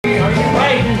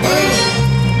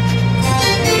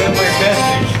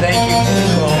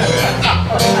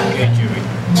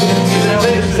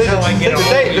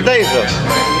today, sir.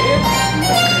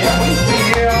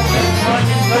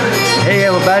 Hey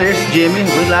everybody, it's Jimmy.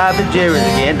 We live at Jerry's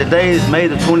again. Today is May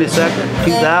the 22nd,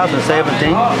 2017.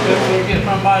 Get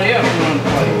somebody else to run the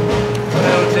place. I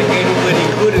don't think anybody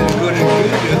good as you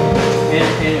do. And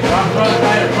if I'm running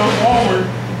right from Walmart,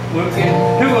 we'll get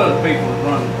 2 other people to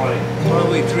run the place.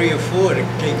 Probably 3 or 4 to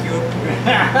take your place.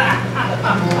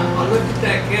 I looked at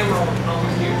that camera on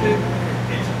YouTube.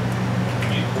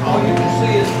 All you can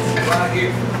see is right here.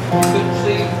 You couldn't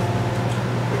see.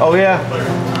 Oh yeah?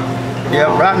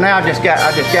 Yeah, right now I just got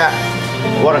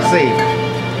what I see.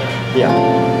 Yeah.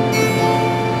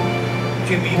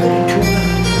 Jimmy, you got a tuner?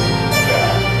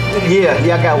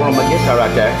 Yeah, I got one on my guitar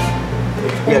right there.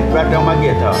 Yeah, right there on my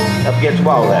guitar. Up against the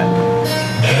wall there.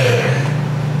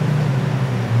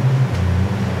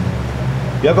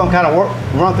 Y'all gonna kind of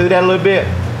run through that a little bit?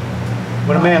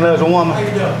 When a man loves a woman? How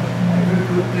you doing?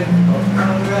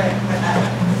 All right.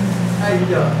 How you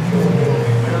doing?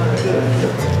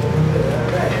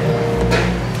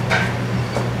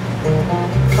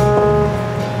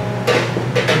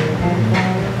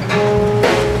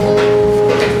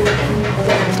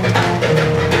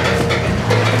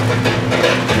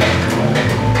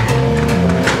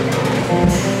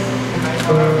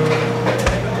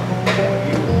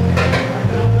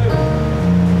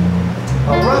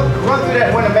 Run through that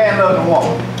when a man loves a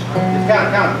woman. Just kind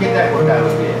of get that worked out a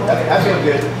little bit. That feels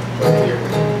good.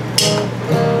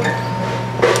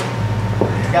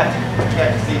 Got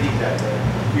your CDs out there.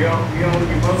 You on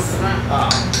your boat tonight?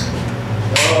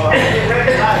 So I get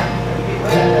ready tonight. We get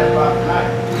ready at that about tonight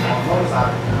on the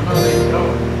motorcycle. I know they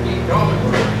keep going.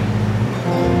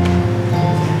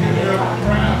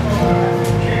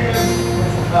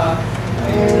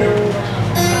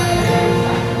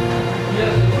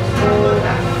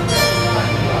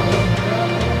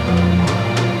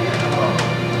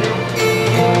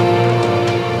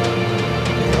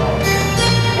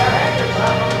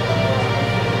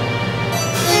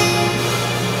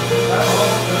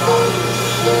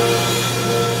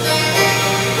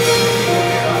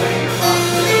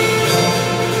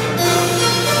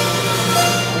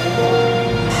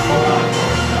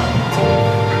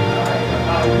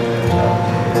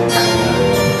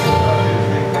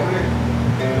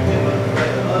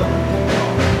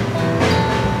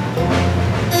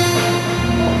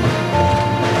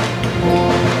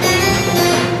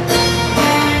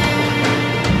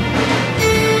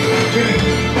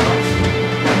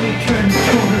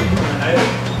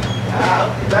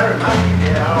 Better not be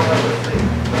dead. I don't know what to see.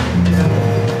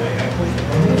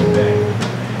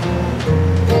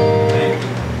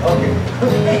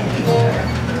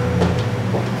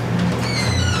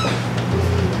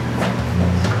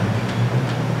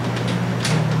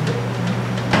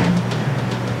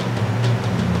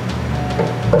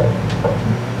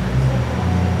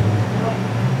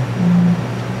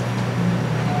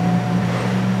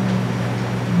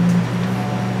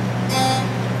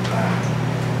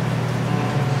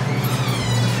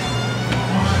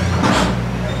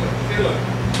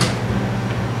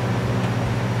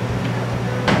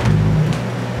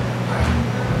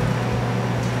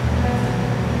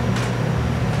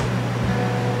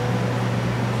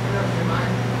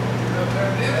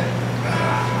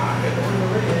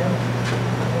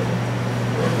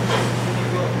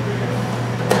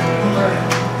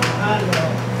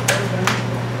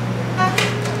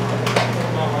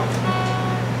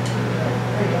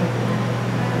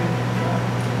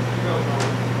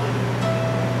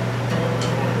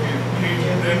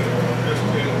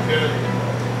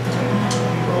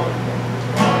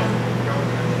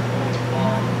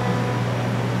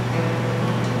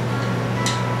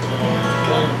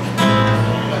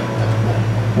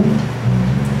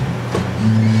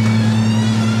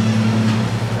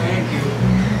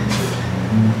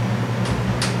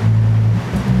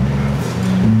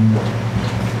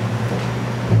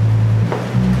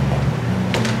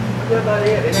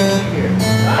 Everybody had it here.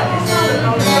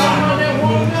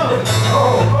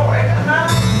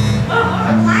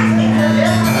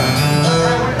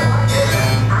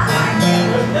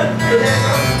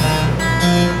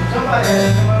 Somebody had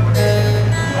to come up with that.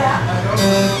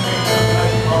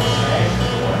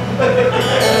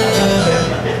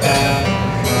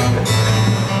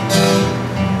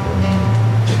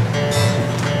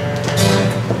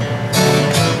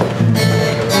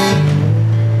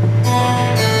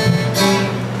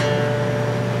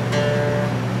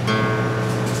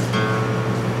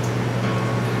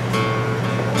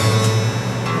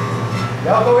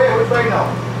 Y'all go ahead, which way now?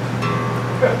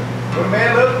 When a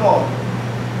man loves a woman.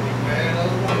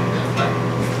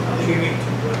 Jimmy, I'm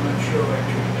not sure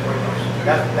actually.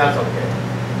 That's okay.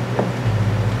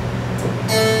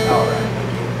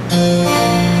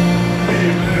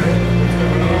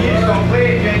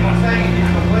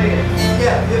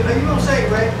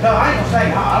 No, I ain't gonna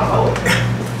sing. I don't know it.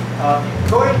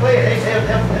 Go ahead and play it.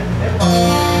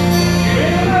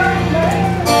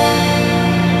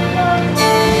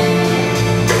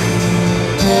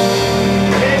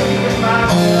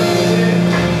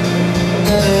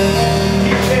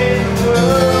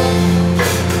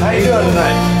 How you doing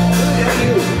tonight?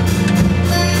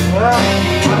 Well,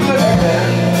 I'm good at that.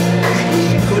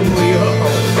 Couldn't we up?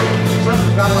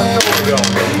 Something's got my shoulder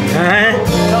going.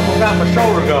 Something's got my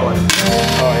shoulder going.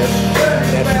 Oh,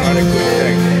 that's not a good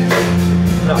thing.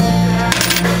 No.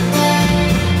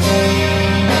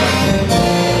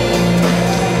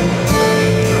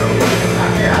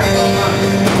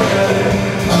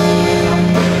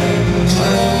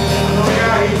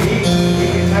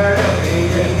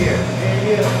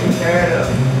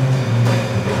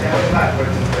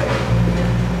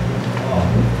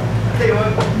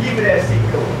 Give me that seat,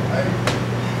 go.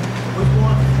 Which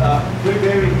one?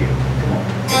 Blueberry Hill. Come on.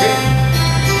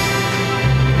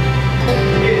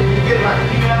 You get like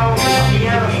piano,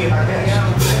 like that.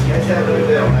 Yes, that little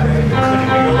bit. All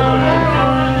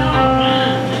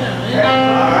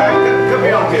right, come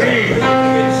here on here.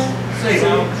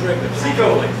 See, go.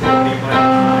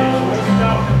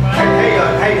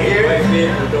 Hey, here.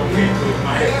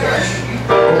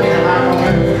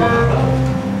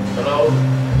 Hello.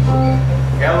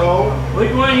 Hello.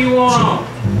 Which one you want?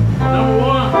 Number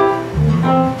one?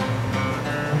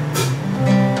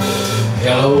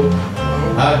 Hello.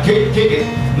 Kick it,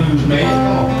 blues man.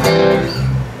 Come on.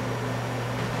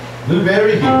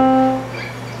 Blueberry Hill.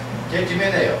 Catch him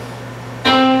in there.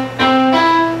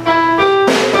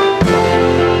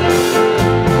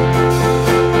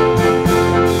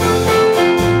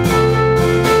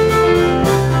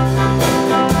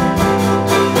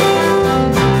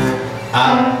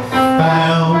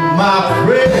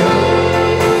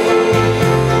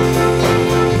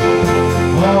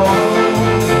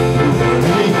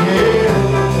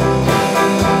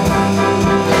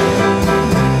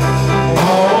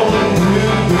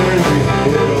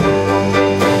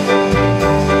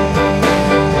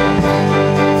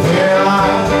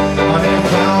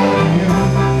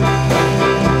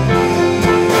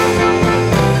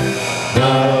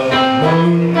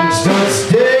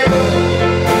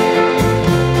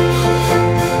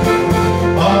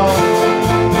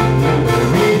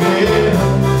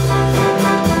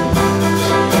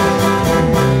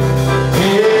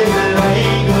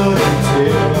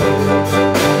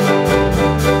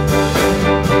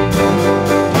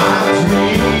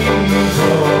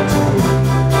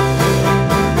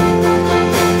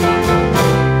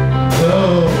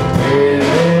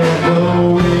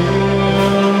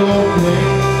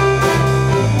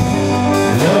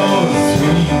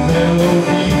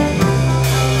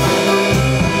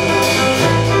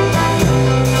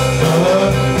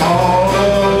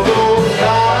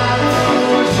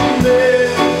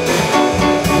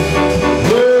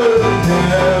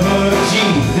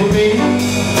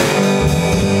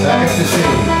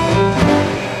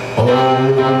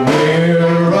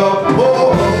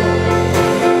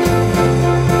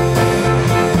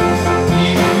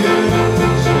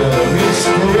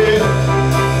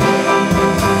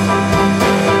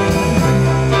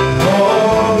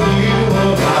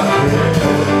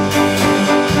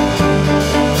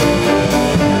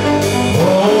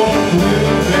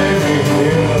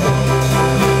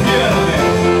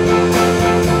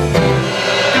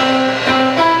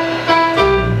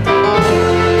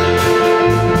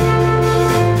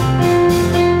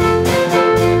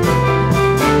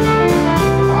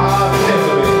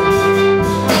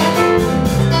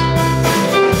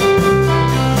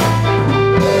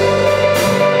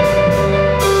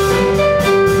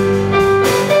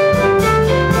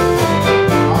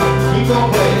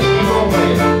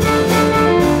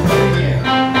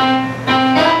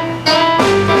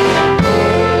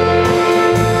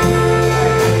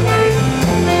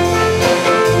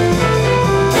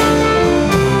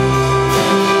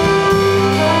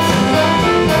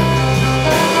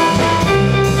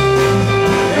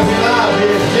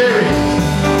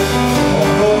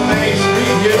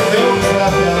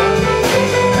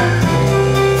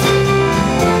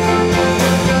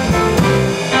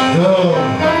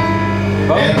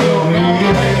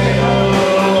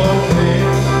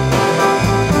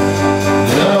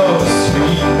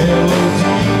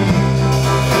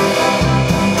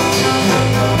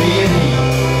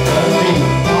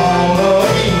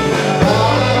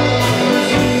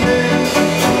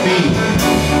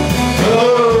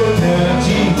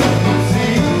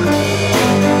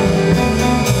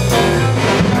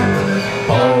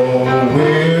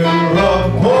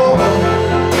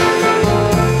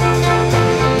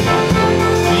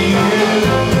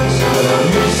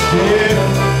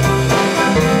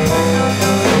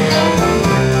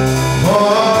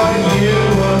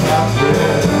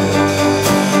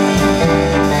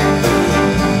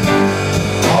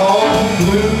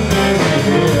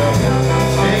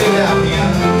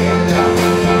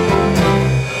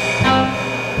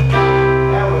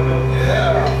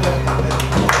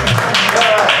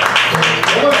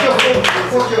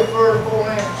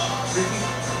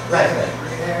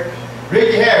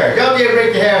 Harris. Y'all give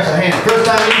Ricky Harris a hand. First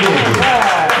time he did it.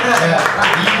 Yeah.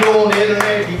 You go on the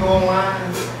internet, you go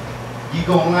online. You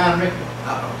go online, Ricky?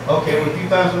 Okay, well if you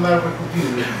find somebody with a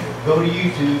computer, go to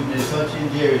YouTube and search in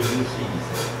Jerry's, you'll see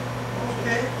yourself.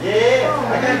 Okay. Yeah,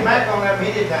 I got Mac on that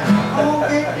many times.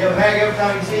 Okay. Yeah, Mac, every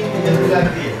time you see me, you just do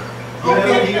like this. You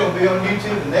know, he gonna be on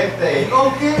YouTube the next day.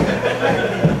 Okay.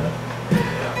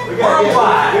 We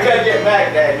gotta get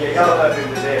Mac down here. Y'all love him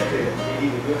to death too.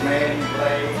 He's a good man, he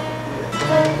plays.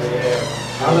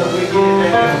 Yeah. I look, we get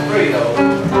it there for free though.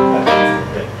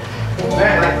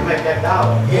 Man, like to make that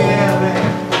dollar. Yeah, man.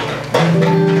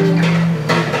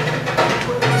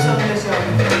 Something else y'all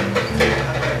can do.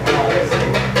 Let's see.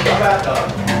 How about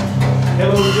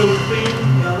Hello Josephine?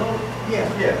 Hello? Yeah.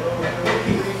 Yeah.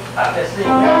 Let's see.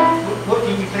 What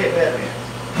can you play better than?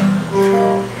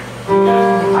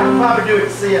 I can probably do it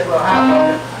to see us a little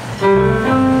high.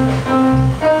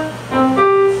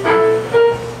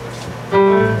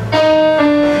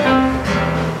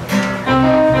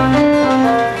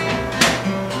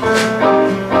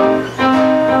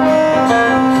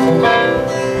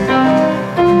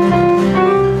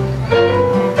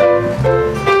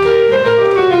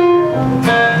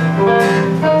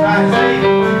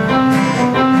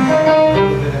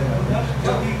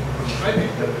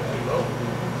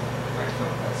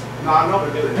 No, I know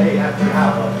we're doing eight. That's pretty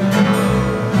high.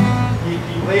 You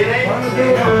play it eight?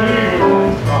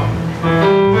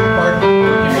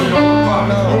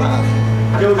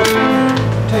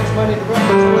 Takes money to run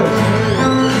this place.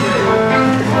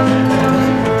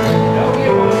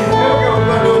 We're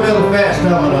gonna do another fast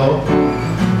domino.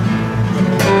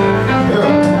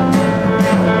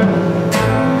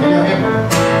 Can y'all hear me?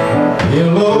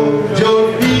 Hello,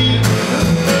 Josephine.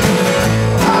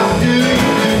 How do you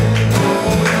do?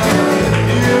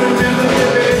 Do you remember me,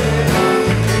 baby?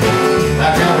 I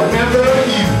can remember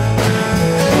you.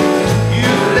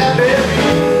 You that baby.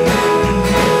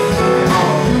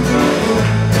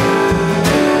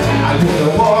 I used to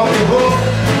walk your hook.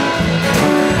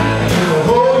 I used to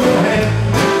hold your hand.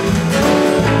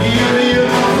 You be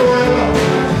my forever.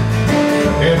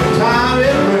 Every time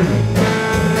it rained,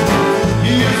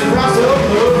 you used to cross up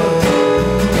love.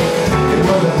 It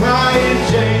was a crying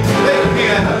shame. Play the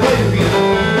piano, play the piano.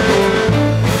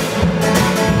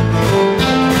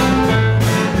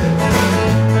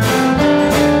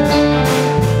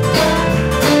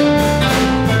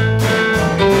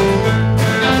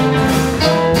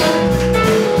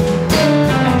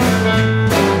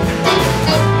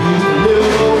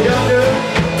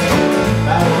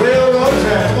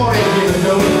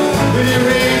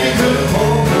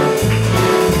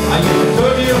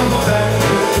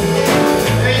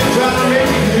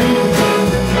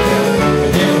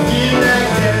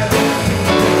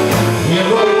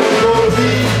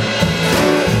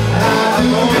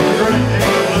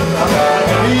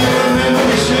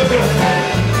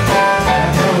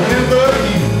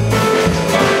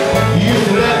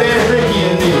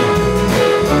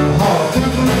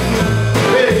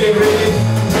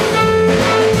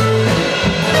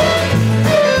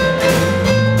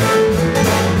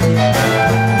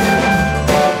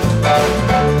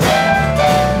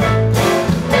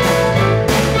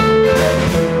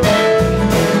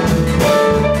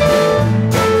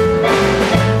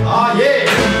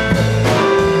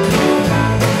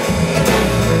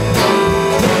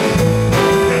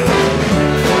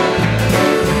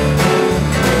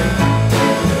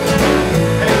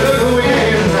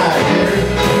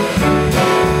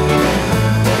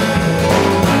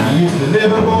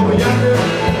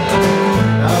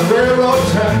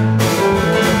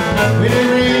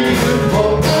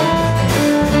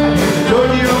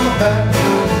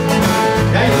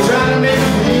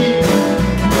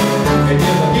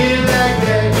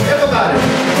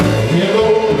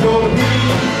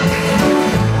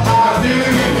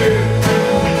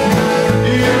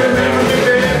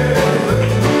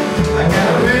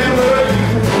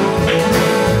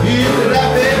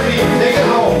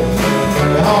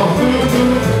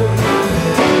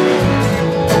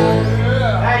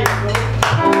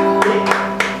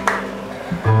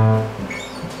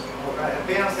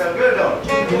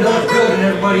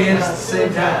 Everybody in at the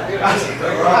same time. We're gonna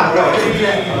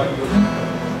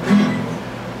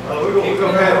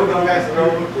pass it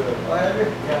over to the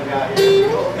young guy here.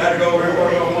 Gotta go over here,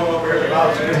 one over here.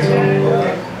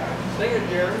 Sing it,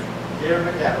 Jerry. Jerry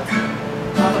McAllister.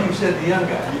 I thought you said the young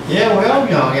guy. Yeah, we're all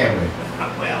young, ain't we?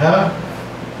 Huh?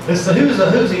 Let's see, who's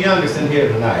the youngest in here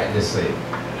tonight? Let's see.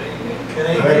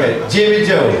 Wait a minute. Jimmy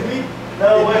Joe.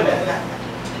 No, wait a minute.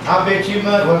 I bet you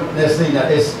much. Well, let's see now.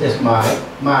 It's Mike.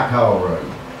 Mike, how old are you?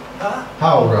 Huh?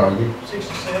 How old are you?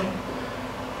 67.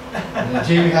 And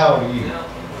Jimmy, how old are you?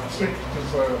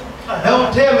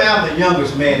 Don't tell me I'm the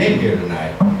youngest man in here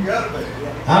tonight. You gotta be.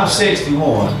 I'm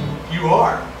 61. You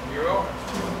are.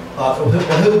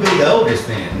 Who'd be the oldest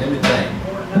then? Let me think.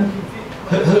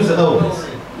 Who's the oldest?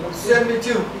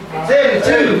 72.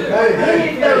 72.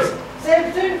 Hey.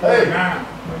 72? Hey.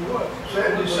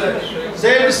 76.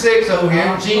 76 over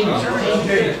here.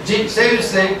 Gene,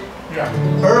 76.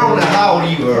 Earl, now how old are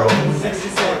you, Earl?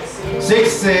 66.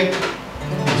 66.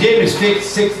 Jimmy's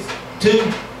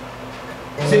 62.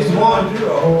 61.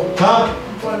 Huh?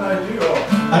 I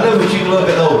know, but you a little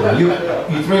bit older. You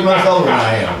 3 months older than I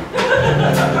am.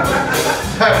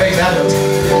 That makes that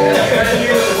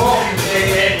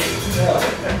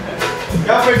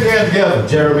Y'all put your hands together.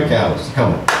 Jeremy Cowles.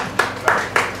 Come on.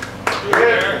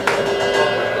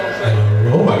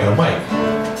 Oh, I got a mic.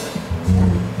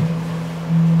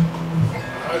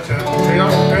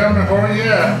 Tell me where you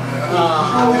at. I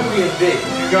think we in D.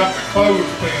 You got the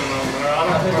clothespin on there. I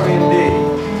I think don't we know. in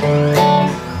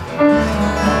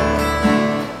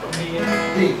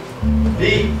D. D.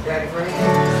 Daddy Frank?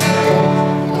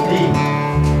 D.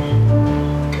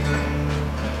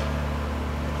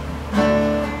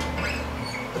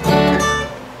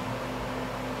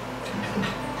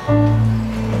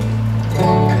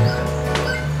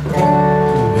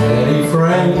 Daddy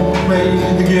Frank played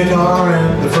the guitar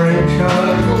and the French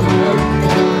horn.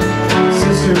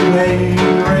 Sister played the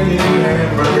ringing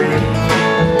tambourine.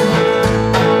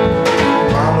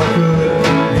 Mama couldn't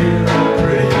hear the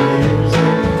pretty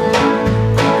music,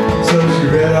 so she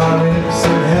read our lips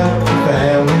and helped the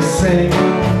family sing.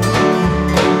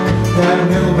 That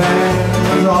little band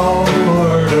was all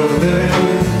part of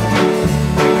living,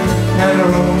 and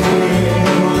her own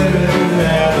living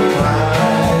at a time.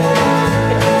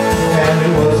 And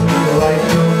it wasn't like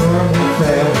no normal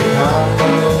family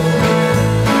combo,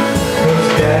 'cause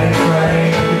Daddy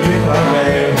Frank, the guitar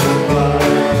man, was blind.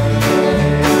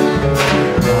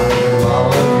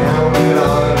 Mama counted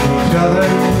on each other.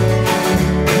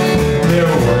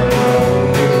 There weren't no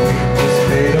news,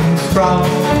 made them strong.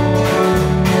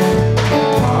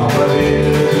 Mama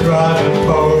is driving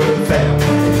for the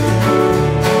family,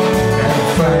 and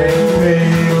Frank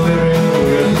made a living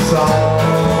with a song.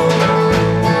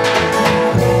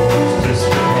 Was just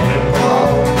him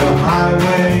on the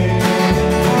highway,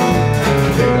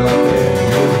 pickup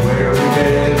was where we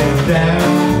met him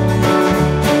down.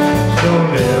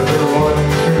 Don't ever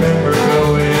once remember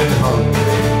going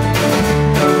hungry,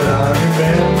 but I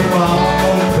remember Mom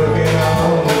cooking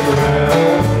on the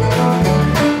ground.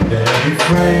 Daddy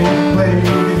Frank played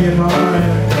the guitar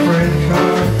and the French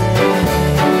horn.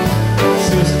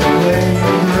 Sister played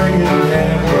the ringing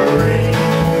tambourine.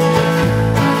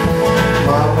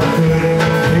 Mama couldn't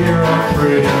hear our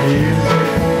pretty music,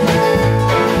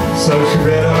 so she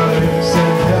read our lips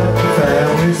and helped the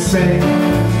family sing.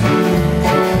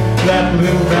 That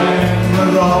little band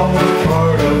was always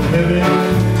part of living,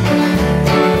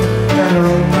 and her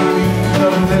own means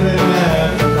of living at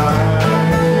the time.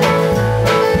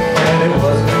 And it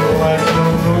wasn't like no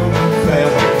normal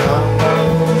family combo,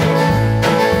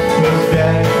 'cause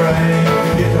Daddy Frank,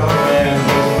 the guitar man,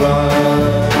 was blind.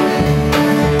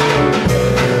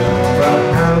 About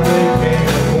how they came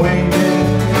acquainted,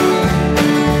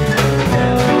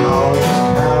 and how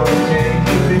it came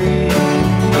to be.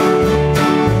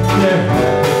 There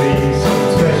had to be some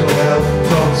special help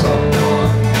from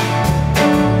someone,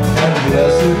 and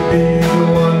blessed be the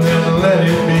one that let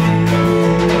it be.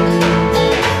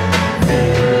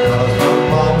 Because my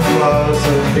mom was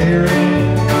a hearing,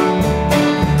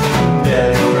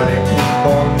 Daddy Frank was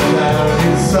born without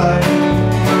his sight,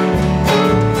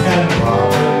 and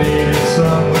Mama needed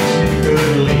someone she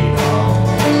could lean on,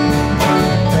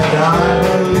 and I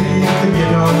believe the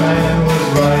guitar man was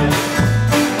right.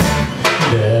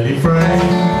 Daddy Frank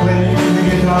played the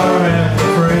guitar and the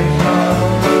French horn.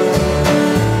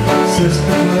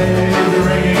 Sister played the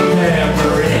ringing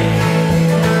tambourine.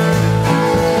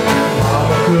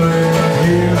 Mama couldn't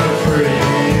hear the pretty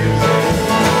music,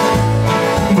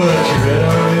 but she read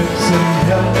our lips and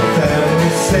helped the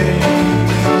family sing.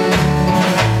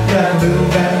 That little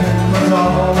band was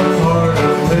all a part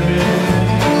of living,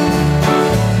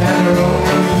 and her own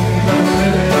means of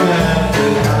living at the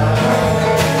time.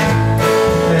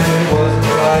 And it wasn't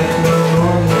like no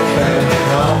normal family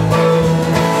combo,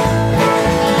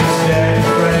 'cause Daddy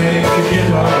Frank, the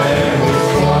guitar man, was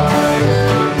blind.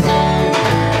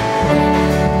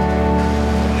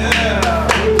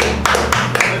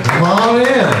 Come on in.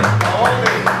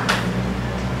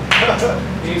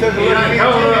 Took a little bit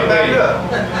of Jimmy back up.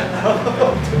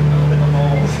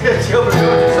 She over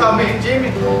there, you saw me and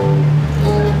Jimmy?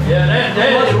 Yeah,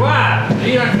 that's his wife. He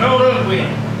done told us with.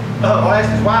 Oh, that's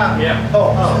his wife? Yeah.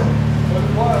 Oh,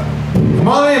 Come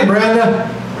on in, Brenda.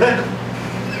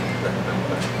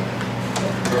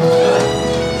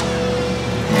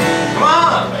 Come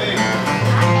on!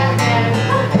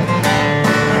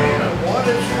 What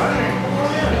is funny?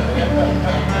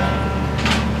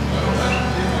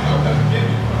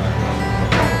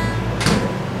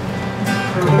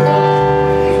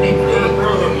 Her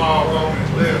brother-in-law on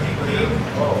his left.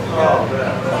 Oh,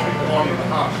 yeah. One in the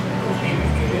hospital.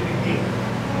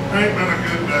 Ain't been a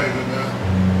good day today.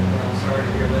 Sorry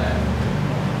to hear that.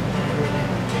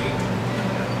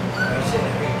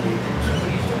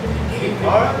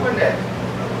 All right, when that? I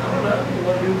don't know. You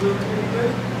want to do a little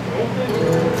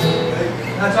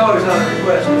That's always on the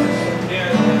request list.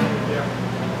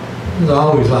 It's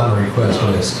always on the request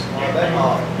list. That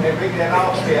off. That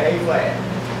off be A flat.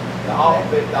 The off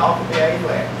be A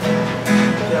flat.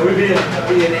 Yeah, we be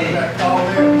in E.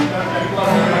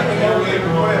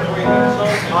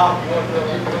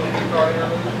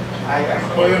 I got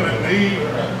Playing at Eve.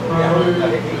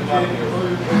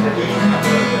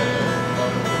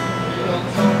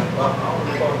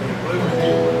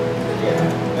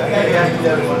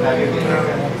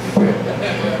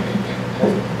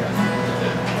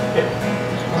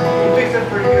 You picked up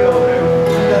pretty good over there.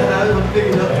 I'm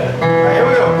picking up. All right, here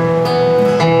we go.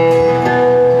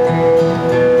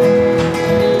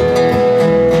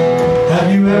 Have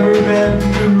you ever been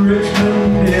to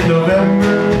Richmond in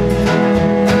November?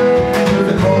 With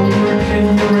the cold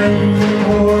Virginia rain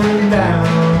pouring down.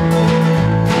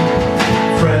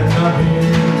 Friend, I'm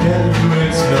here to tell you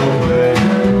it's no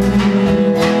pleasure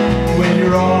when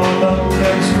you're all alone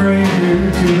and stranger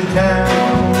to the town.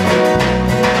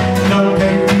 Don't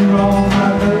take me wrong, I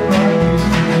look like East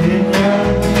Virginia,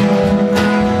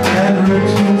 and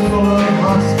Richmond's full of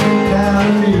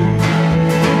hospitality.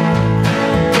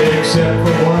 Except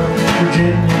for one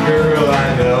Virginia girl I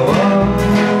know of,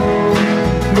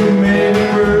 who made a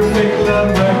perfect love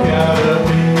wreck out of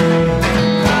me.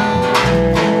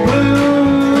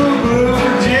 Blue, blue,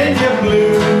 Virginia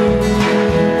blue.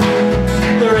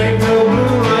 There ain't no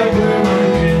blue like blue,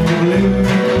 Virginia blue.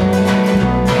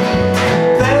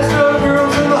 There's no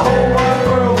girls in the whole wide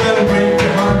world that'll break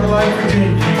your heart like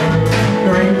Virginia girls.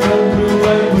 There ain't no blue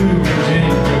like blue,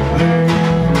 Virginia blue.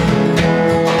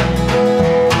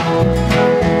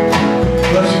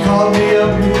 But she called me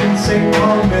up here in St.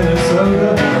 Paul,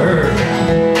 Minnesota.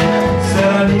 Said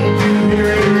I need you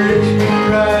here in Richmond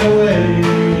right away.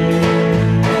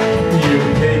 You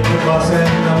can take the bus and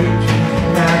I'll meet you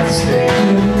at the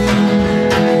station.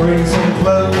 Bring some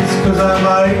clothes, cause I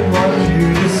might want you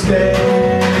to stay.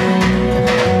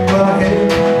 Well, I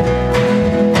can't.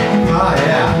 Oh,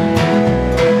 yeah.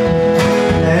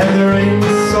 And there ain't a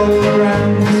soul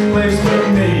around this place for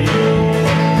me.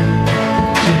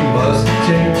 She must have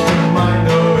changed her mind,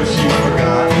 or she's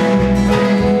forgotten.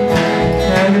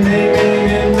 And her name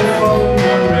ain't in the phone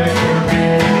directory.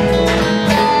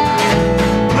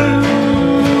 Blue,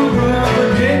 blue,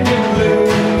 Virginia blue.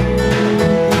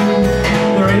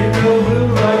 There ain't no blue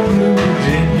like blue,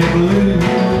 Virginia blue.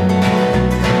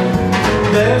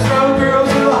 There's no girls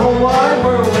in the whole wide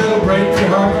world that'll break your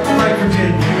heart like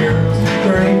Virginia girls.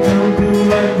 There ain't no blue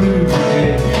like blue,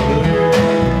 Virginia blue.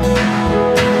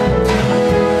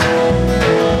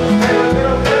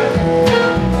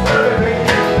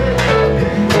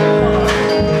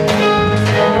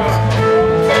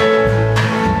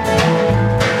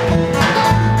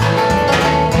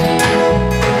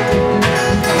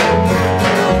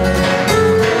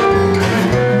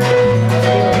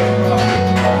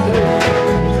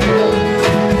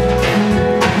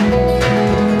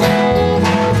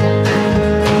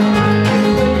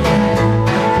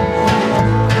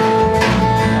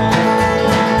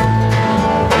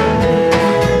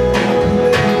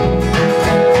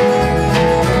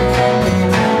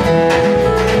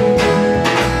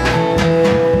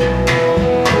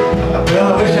 Well,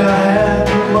 I wish I had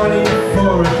the money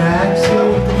for a taxi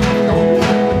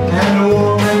and a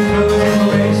woman who'd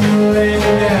place to lay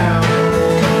me down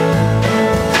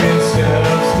instead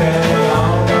of standing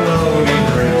on the road in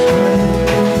Richmond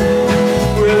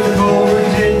with the cold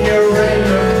Virginia rain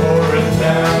pouring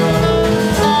down.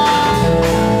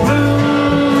 Blue,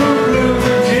 blue,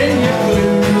 Virginia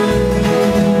blue.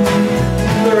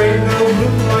 There ain't no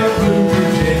blue like blue,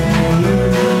 Virginia blue.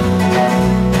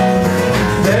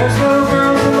 There's no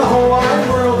girls in the whole wide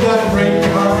world that'll break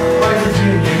your heart like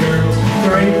Virginia girls.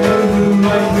 There ain't no blue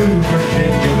like blue,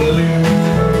 Virginia blue.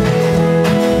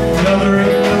 No, there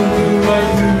ain't no blue like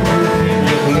blue,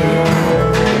 Virginia blue.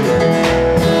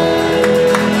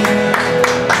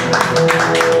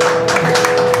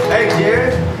 Hey,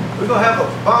 Jared, we're gonna have a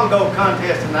bong bongo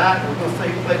contest tonight. We're gonna see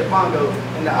who play the bongo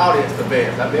in the audience the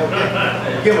best. That'd be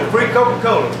okay. Give them a free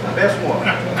Coca-Cola, the best one.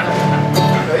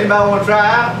 So anybody wanna try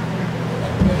out?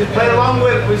 Just play along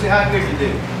with it. We see how good you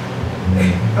do.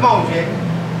 Come on, Jake.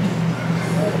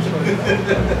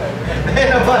 Ain't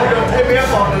nobody gonna take me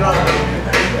up on it.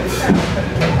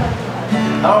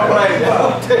 All right.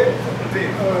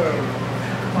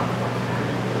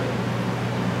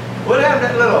 What happened to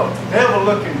that little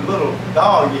devil-looking little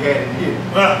dog you had in here?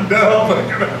 Devil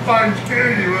looking at that thing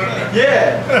scare you, wasn't it?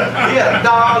 Yeah, he had a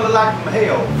dog look like from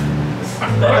hell.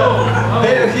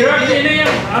 Chucky and him?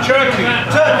 Chucky.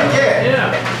 Chucky, yeah.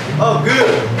 Yeah. Oh,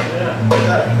 good. Yeah.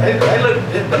 They look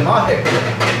at the market.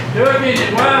 Chucky and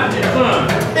his wife and his son.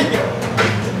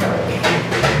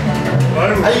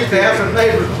 I used to have some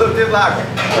neighbors that looked just like her.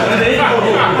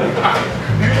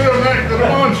 You live next to the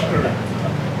monster.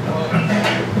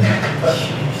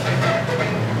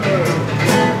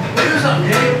 Do something,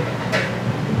 Jimmy.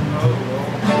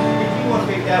 If you want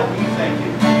to pick that, what do you think you?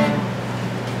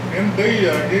 MD,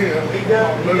 I guess. He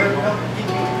does. He does.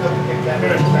 Come pick that. I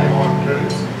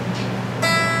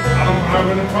don't have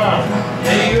any fire.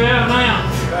 Yeah, you have now.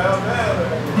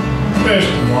 Best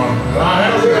one. I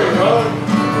have it.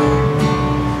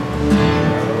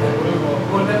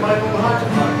 Want that mic on the hot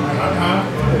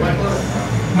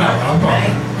No, I'm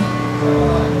fine.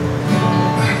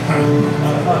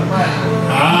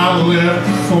 I left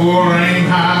 4-lane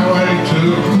highway to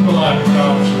the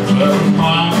Blacktops, 7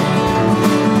 miles.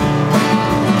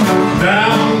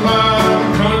 Down by the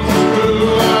country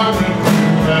school, I went to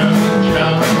that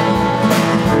child.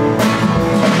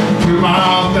 2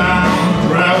 miles down the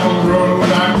gravel road,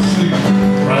 I could see the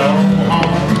gravel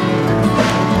home.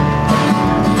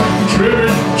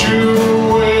 Tribute to the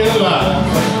way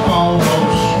life is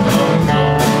almost come and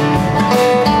gone.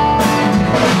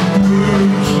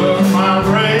 Roots of my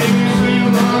raising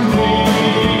my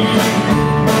knees.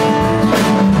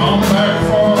 Come back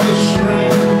for the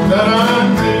strength that I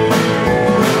need.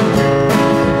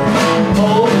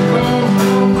 Oh, come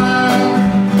from out,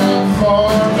 not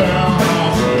far down my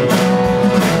way.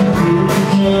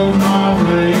 Roots of my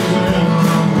raising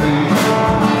my knees.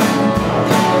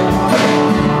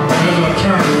 As I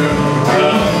turned in the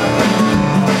crowd,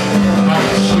 I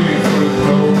could see it through the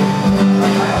door.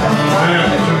 Man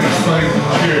to his favorite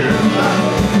chair,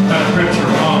 that picture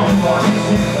of Mom.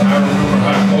 I remember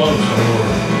how close I was.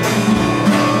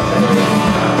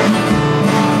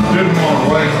 Didn't want to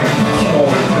wake him in the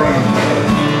spoiled room.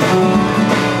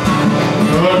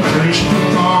 But Christian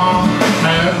Mom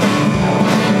had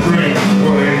dreams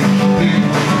way deep.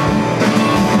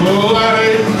 Pull that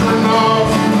apron off,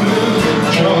 this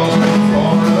chocolate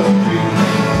for the feet.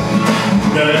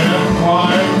 Dad,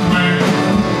 quiet man,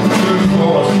 whose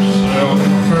voice was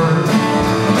seldom heard.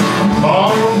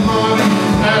 Borrow money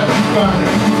at the bank,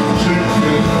 sick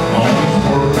with on his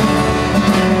word.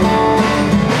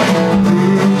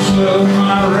 Roots of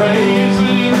my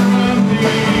raising my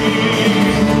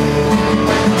need.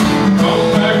 Come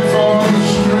back for the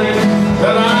strength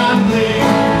that I need.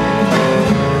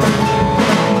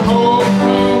 Oh,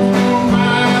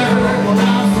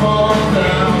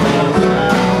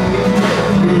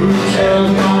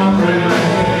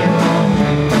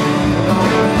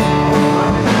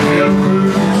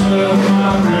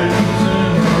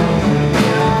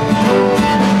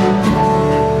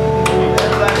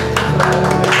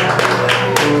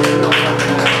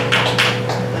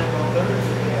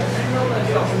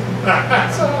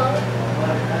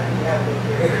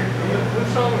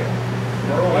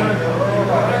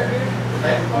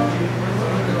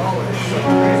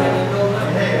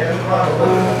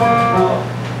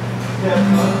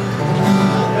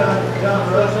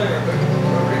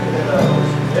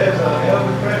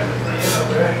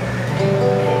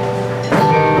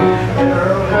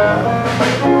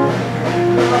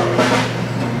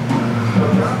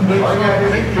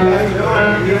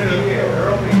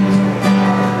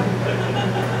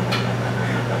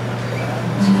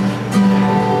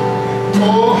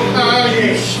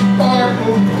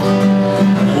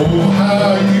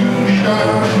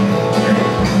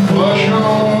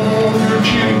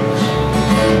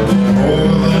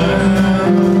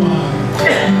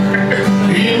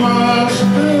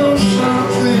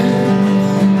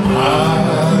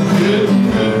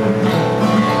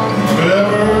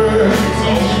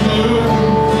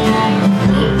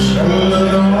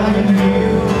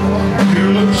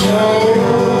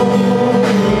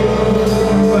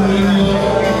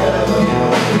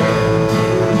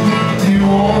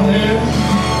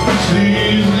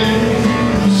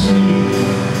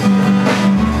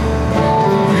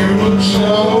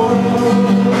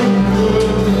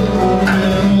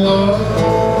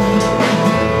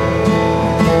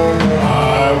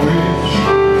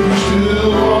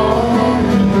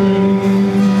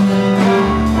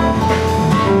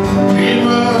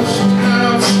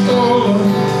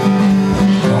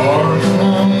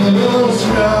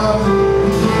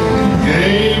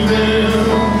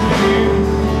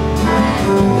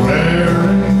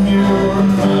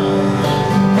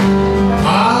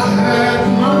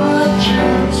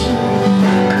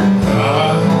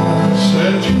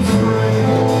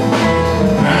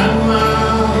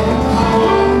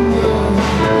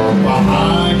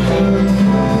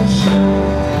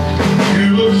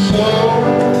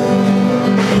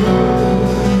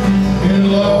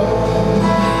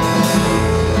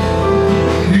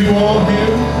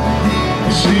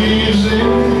 It's easy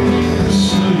to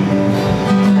sleep.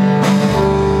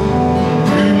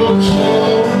 You look so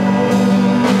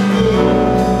good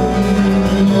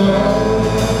in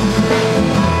love.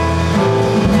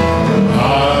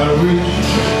 I wish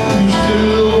you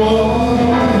still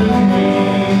wanted me.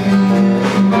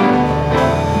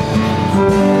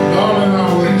 Darling, I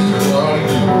wasted a lot of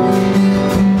years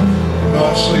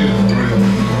not seeing through.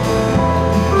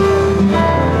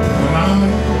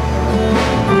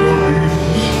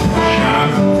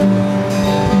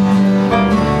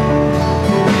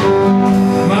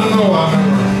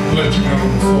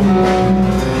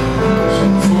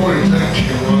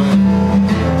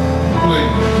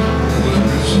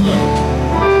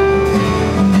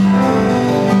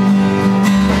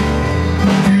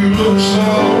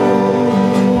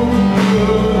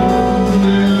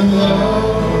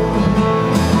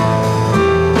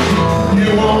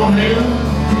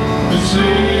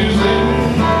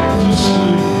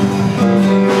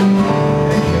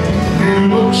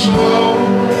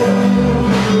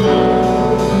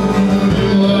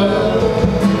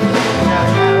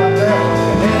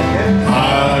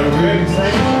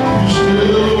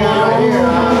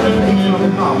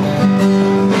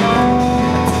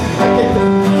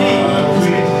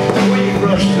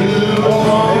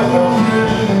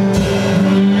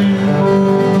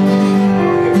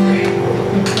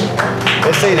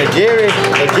 See, the Jerry's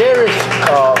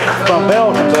from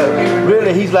Belton, but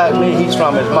really he's like me, he's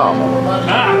from his mama.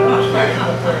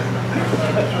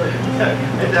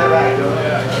 Is that right?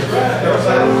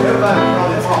 Everybody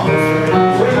from his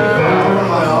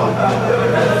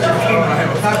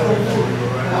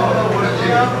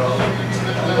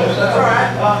That's all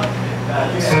right.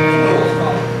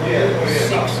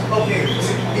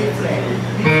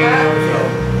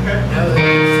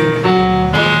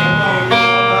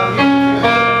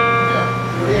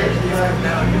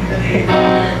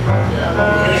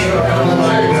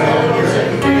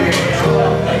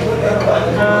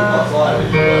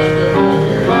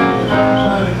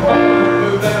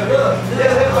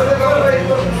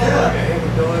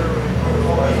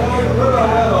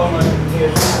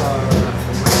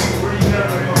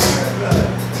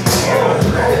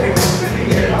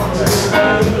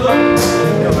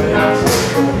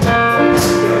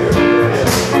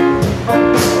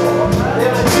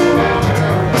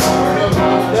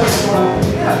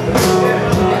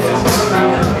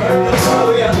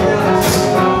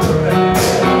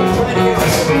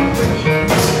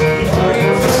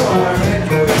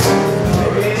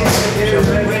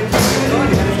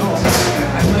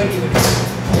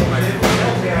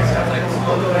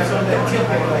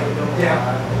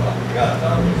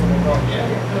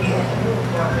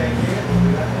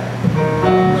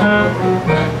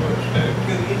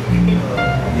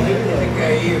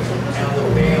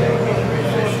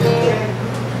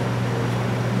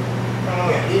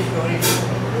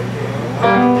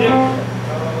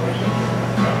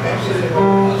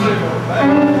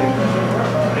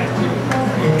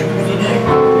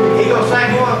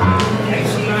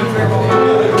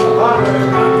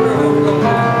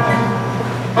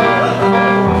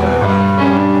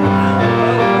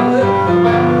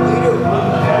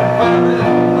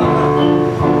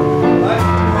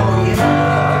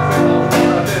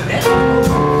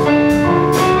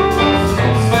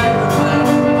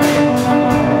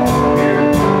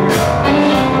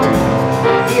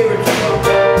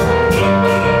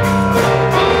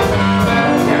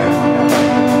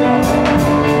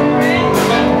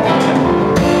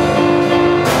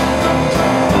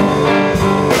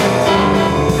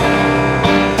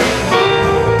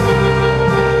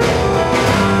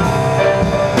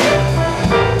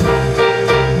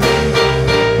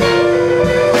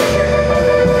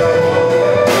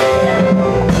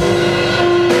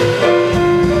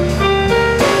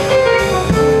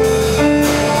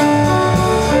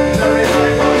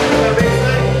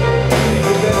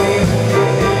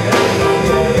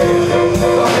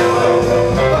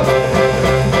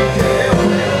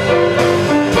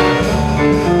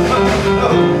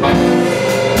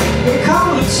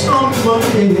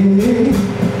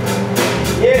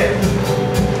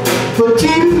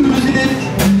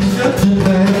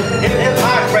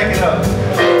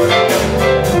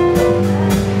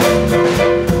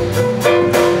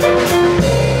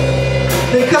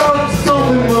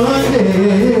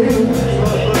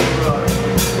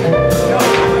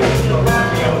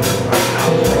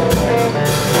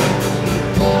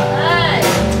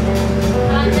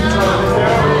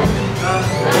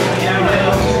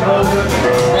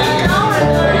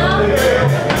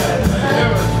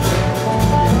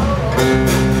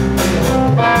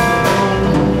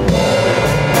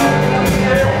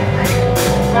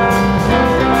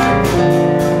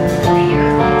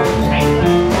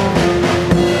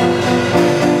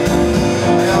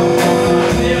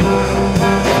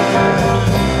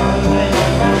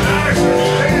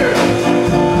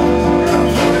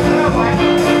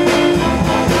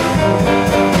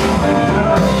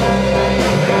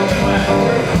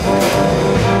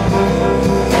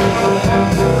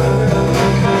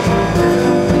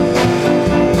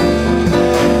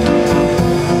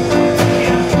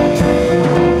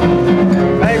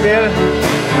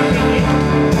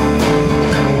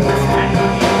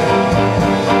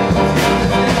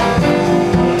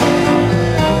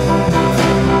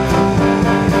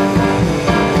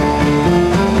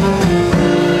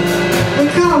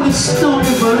 stone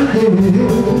in my head.